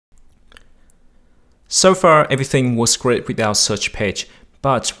So far, everything was great with our search page,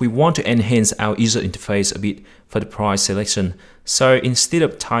 but we want to enhance our user interface a bit for the price selection. So instead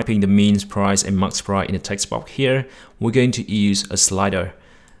of typing the min price and max price in the text box here, we're going to use a slider.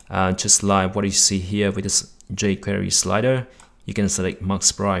 Just like what you see here with this jQuery slider, you can select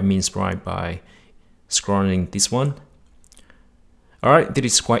max price, min price by scrolling this one. Alright,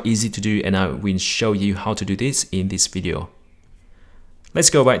 this is quite easy to do, and I will show you how to do this in this video. Let's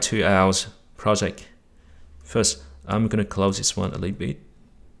go back to our project. First, I'm going to close this one a little bit.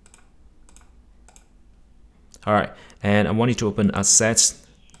 Alright, and I want you to open assets,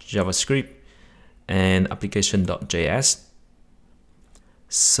 JavaScript, and application.js.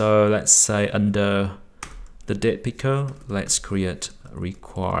 So let's say under the date picker, let's create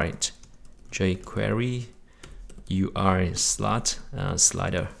required jQuery UI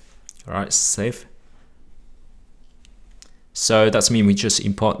slider. Alright, save. So that's mean we just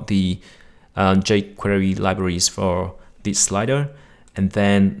import the jQuery libraries for this slider, and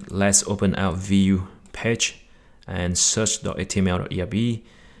then let's open our view page and search.html.erb,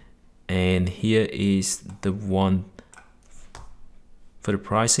 and here is the one for the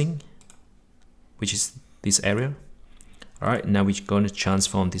pricing, which is this area. Alright, now we're going to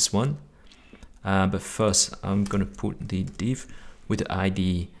transform this one, but first I'm going to put the div with the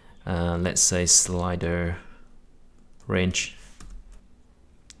ID, let's say slider range.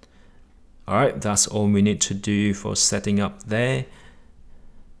 Alright, that's all we need to do for setting up there.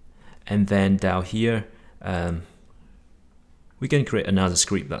 And then down here, we can create another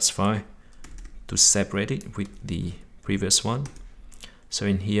script, that's fine, to separate it with the previous one. So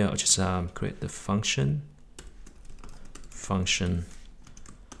in here, I'll just create the function.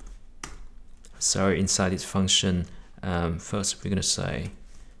 So inside this function, first we're going to say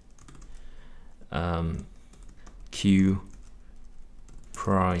q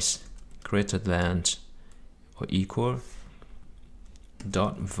price greater than or equal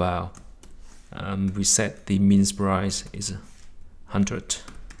dot val. We set the min price is 100,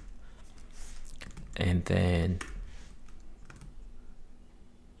 and then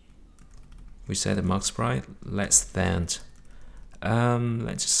we set the max price less than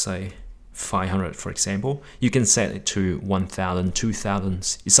let's just say 500, for example. You can set it to 1000,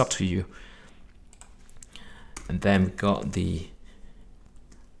 2000, it's up to you. And then we got the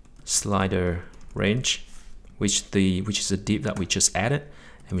slider range, which is the div that we just added,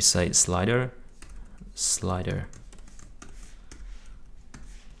 and we say slider.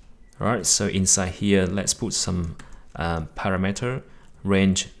 Alright, so inside here, let's put some parameter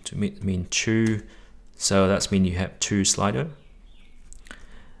range to mean true. So that's mean you have two slider,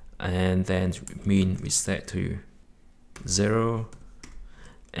 and then mean we set to 0,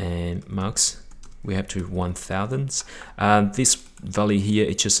 and max we have to 1000. This value here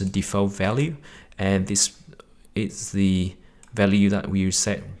is just a default value, and this is the value that we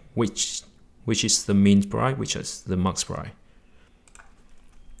set, which is the min price, which is the max price.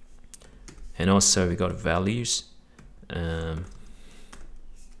 And also we got values, and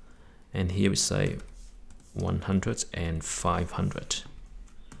here we say 100 and 500.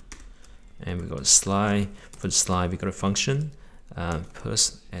 And we got a slide. For the slide we got a function,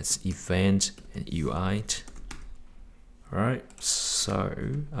 first as event and UI. Alright, so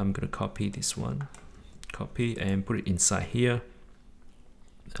I'm gonna copy this one, copy and put it inside here.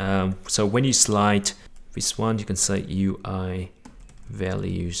 So when you slide this one, you can say UI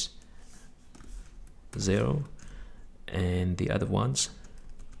values 0, and the other ones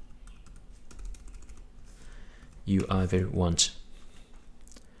UI value 1.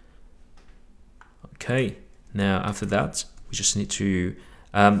 Okay, now after that we just need to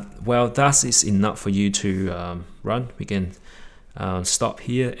well, that is enough for you to run. We can stop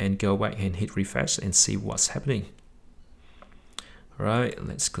here and go back and hit refresh and see what's happening. Alright,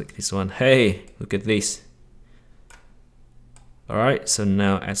 let's click this one. Hey, look at this. Alright, so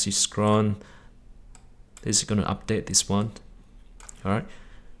now as you scroll, this is going to update this one. Alright,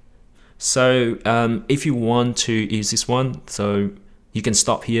 so if you want to use this one, so you can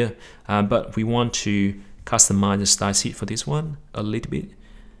stop here, but we want to customize the style sheet for this one a little bit.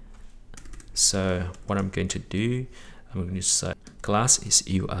 So what I'm going to do, I'm going to say class is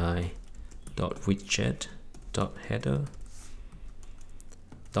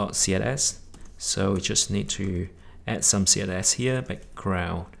ui.widget.header.css. So we just need to add some CSS here,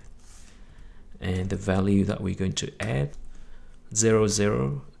 background, and the value that we're going to add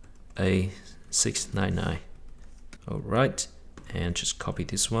 00A699. Alright, and just copy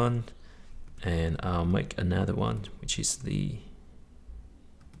this one, and I'll make another one, which is the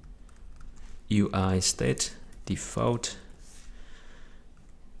UI state default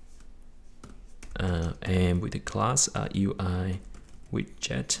and with the class UI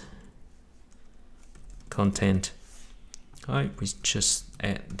widget content. All right, we just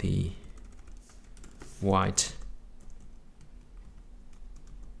add the white,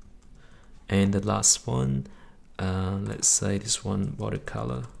 and the last one, let's say this one,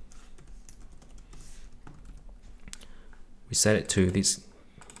 watercolor. We set it to this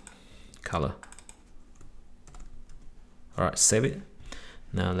color. All right, save it.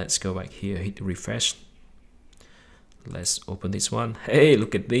 Now let's go back here, hit refresh. Let's open this one. Hey,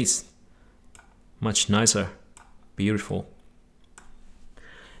 look at this, much nicer, beautiful.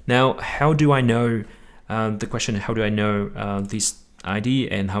 Now, how do I know, the question, how do I know this ID,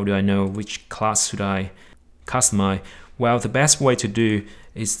 and how do I know which class should I customize? Well, the best way to do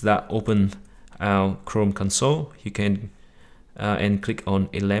is that open our Chrome console. You can and click on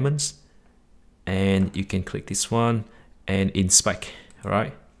elements, and you can click this one and inspect. All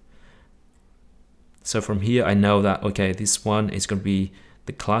right, so from here I know that, okay, this one is going to be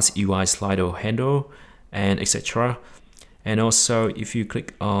the class UI slider handle and etc. And also if you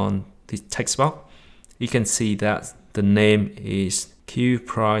click on this text box, you can see that the name is Q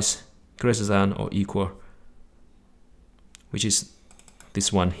price greater than or equal, which is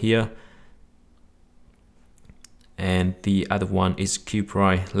this one here, and the other one is Q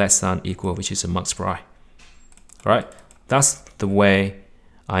price less than equal, which is a max price. All right, that's the way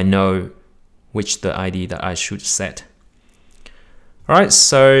I know which the ID that I should set. All right,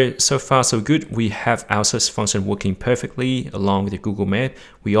 so far so good. We have our search function working perfectly along with the Google Map.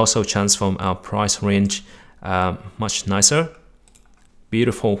 We also transform our price range much nicer.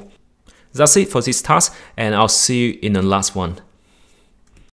 Beautiful. That's it for this task, and I'll see you in the last one.